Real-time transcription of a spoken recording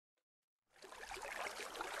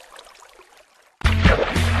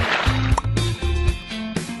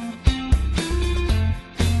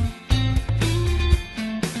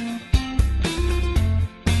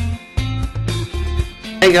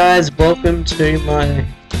Hey guys, welcome to my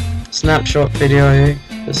snapshot video.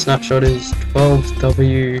 The snapshot is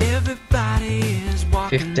 12w15a,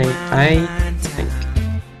 I think.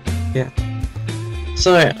 Yeah.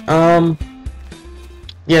 So,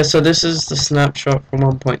 yeah, so this is the snapshot from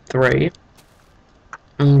 1.3.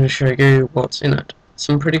 I'm going to show you what's in it.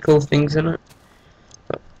 Some pretty cool things in it.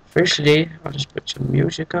 But firstly, I'll just put some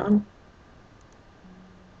music on.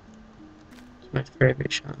 It's my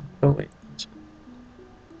favorite genre. Oh wait.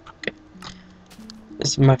 Okay.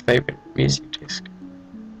 This is my favorite music disc.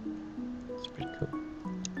 It's pretty cool.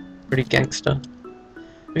 Pretty gangster.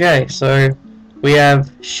 Okay, so we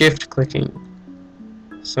have shift clicking.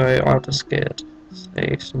 So I'll just get,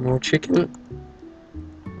 say, some more chicken.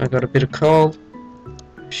 I got a bit of coal.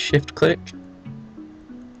 Shift click.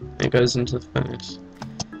 It goes into the furnace.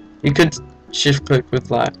 You could shift click with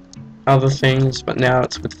like other things, but now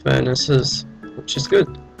it's with furnaces, which is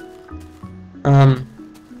good.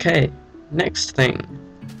 Okay, next thing,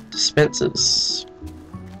 dispensers.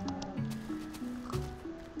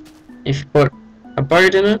 If you put a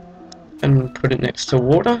boat in it and put it next to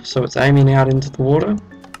water, so it's aiming out into the water,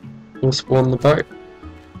 will spawn the boat.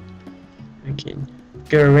 I can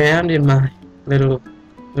go around in my little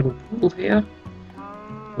pool here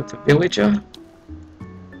with the villager.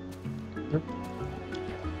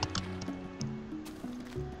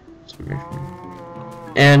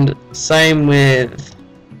 And same with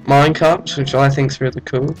minecarts, which I think is really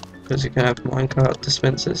cool because you can have minecart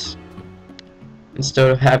dispensers instead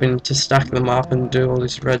of having to stack them up and do all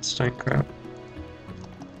this redstone crap.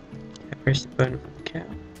 Yeah, press the button for the cow.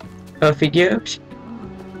 Perfect, yes.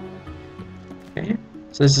 Okay,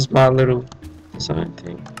 so this is my little design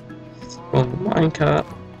thing. On the minecart,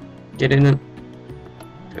 get in it,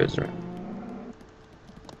 goes around.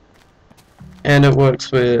 And it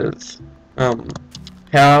works with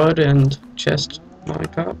powered and chest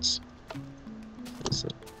minecarts. There's a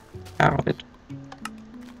powered.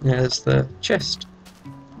 There's the chest.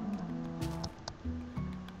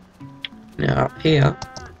 Now up here,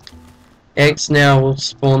 eggs now will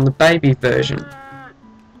spawn the baby version.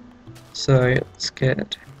 So let's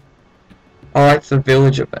get. I like the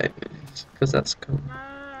villager babies because that's cool.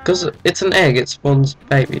 Because it's an egg, it spawns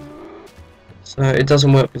baby. So it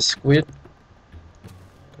doesn't work with squid.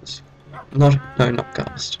 No, not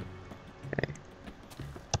ghast. Okay.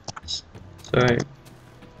 So,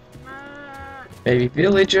 baby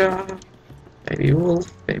villager, baby wolf,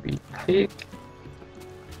 baby pig,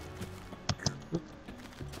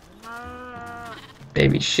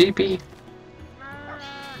 baby sheepy.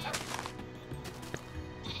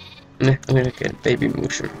 Nah, I'm gonna get baby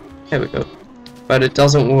mushroom. There we go. But it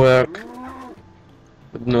doesn't work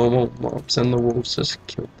with normal mobs, and the wolves just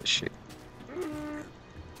killed the sheep.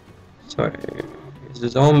 So, here's a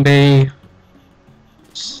zombie,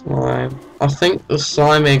 slime. I think the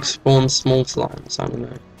slime egg spawns small slimes, I don't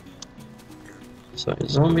know. So,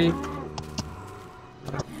 zombie,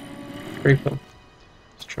 creeper.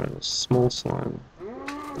 Let's try this small slime.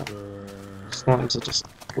 No. Slimes are just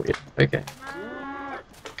weird. Okay.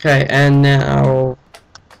 Okay, and now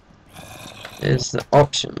there's the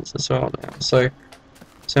options as well now. So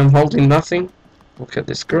I'm holding nothing. Look at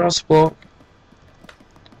this grass block.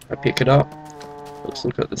 I pick it up. Let's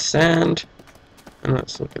look at the sand, and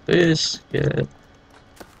let's look at this. Get that.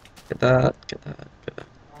 Get that. Get that.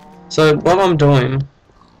 So what I'm doing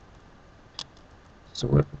is a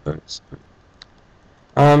work of boats.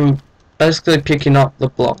 I'm basically picking up the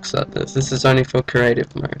blocks at this. This is only for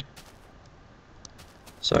creative mode.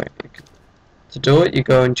 So to do it, you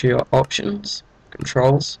go into your options,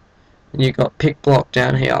 controls, and you got pick block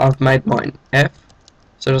down here. I've made mine F,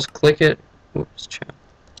 so just click it. Whoops, chat.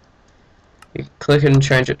 You can click it and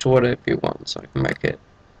change it to whatever you want. So I can make it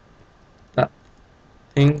that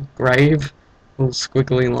thing, grave, little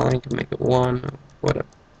squiggly line. You can make it 1 or whatever.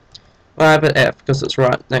 Well, I have it F because it's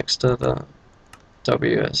right next to the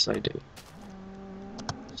WSAD.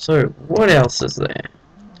 So what else is there?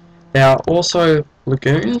 There are also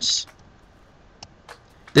lagoons.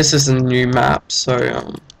 This is a new map, so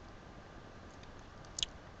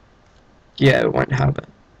yeah, it won't have it.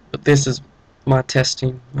 But this is my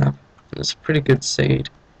testing map. It's a pretty good seed.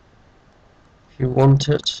 If you want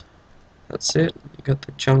it, that's it. You got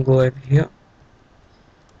the jungle over here.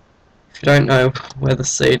 If you don't know where the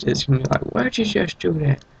seed is, you're like, why'd you just do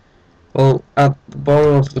that? Well, at the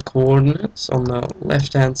bottom of the coordinates on the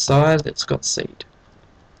left hand side, it's got seed.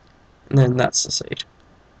 And then that's the seed.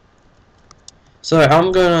 So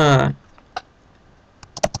I'm gonna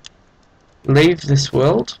leave this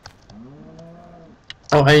world.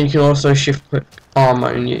 Oh, and you can also shift click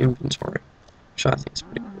armor in your inventory, which I think is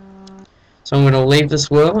pretty cool. So I'm gonna leave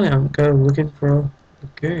this world and go looking for a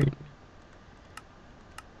lagoon.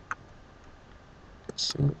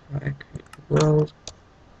 Single player create the world.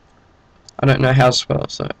 I don't know how to spell,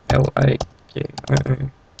 so Lagoon.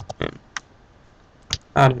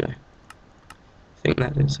 I don't know. I think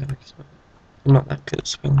that is how you spell it. I'm not that good at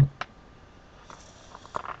spelling.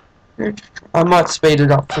 I might speed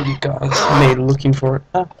it up for you guys. Me looking for it.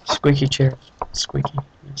 Ah, squeaky chair. Squeaky.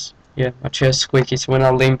 Yes. Yeah, my chair's squeaky, so when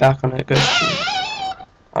I lean back on it, it goes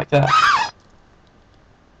like that.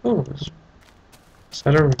 Oh, is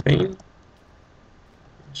that a ravine?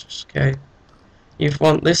 Let's just go. You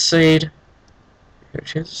want this seed? Here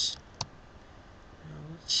it is. Now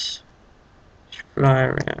let's fly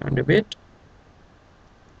around a bit.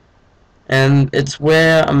 And it's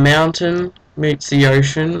where a mountain meets the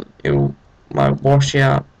ocean. It will might wash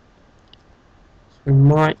out. So we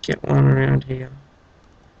might get one around here.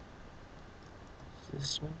 Is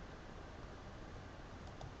this one?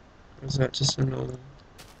 Or is that just a normal?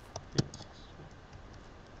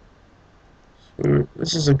 So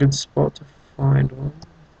this is a good spot to find one.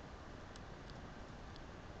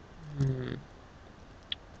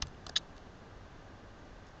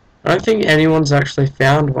 I don't think anyone's actually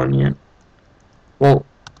found one yet. Well,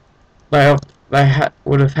 they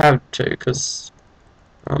would have had to, because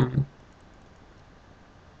I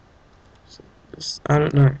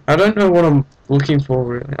don't know. I don't know what I'm looking for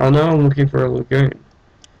really. I know I'm looking for a lagoon,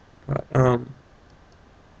 but don't know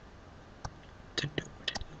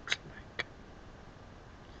what it looks like.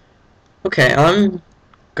 Okay, I'm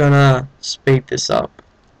gonna speed this up.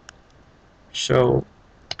 So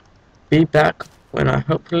be back when I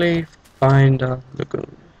hopefully find a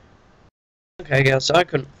lagoon. Okay guys, I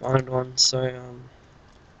couldn't find one, so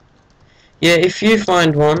yeah, if you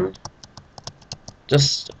find one,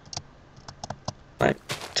 just like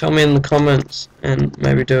tell me in the comments and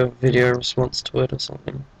maybe do a video response to it or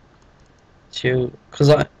something. Because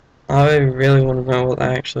I really want to know what they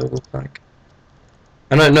actually look like.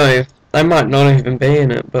 I don't know if they might not even be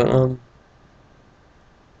in it, but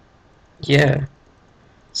yeah.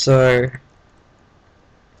 So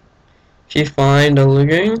if you find a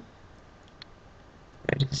lagoon,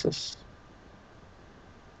 wait, is this?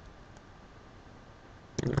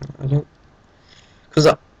 No, I don't, because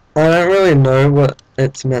I don't really know what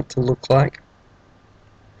it's meant to look like.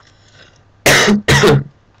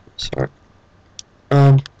 Sorry.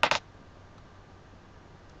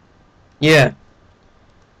 Yeah.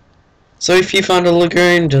 So if you find a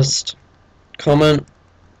lagoon, just comment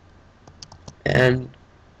and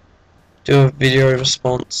do a video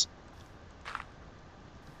response.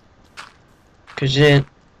 Cause then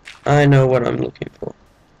I know what I'm looking for.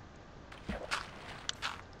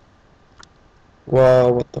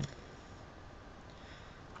 Whoa, what the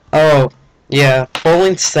oh, yeah,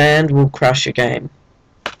 falling sand will crash your game.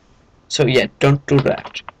 So yeah, don't do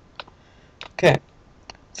that. Okay.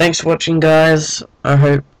 Thanks for watching guys. I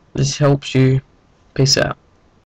hope this helps you. Peace out.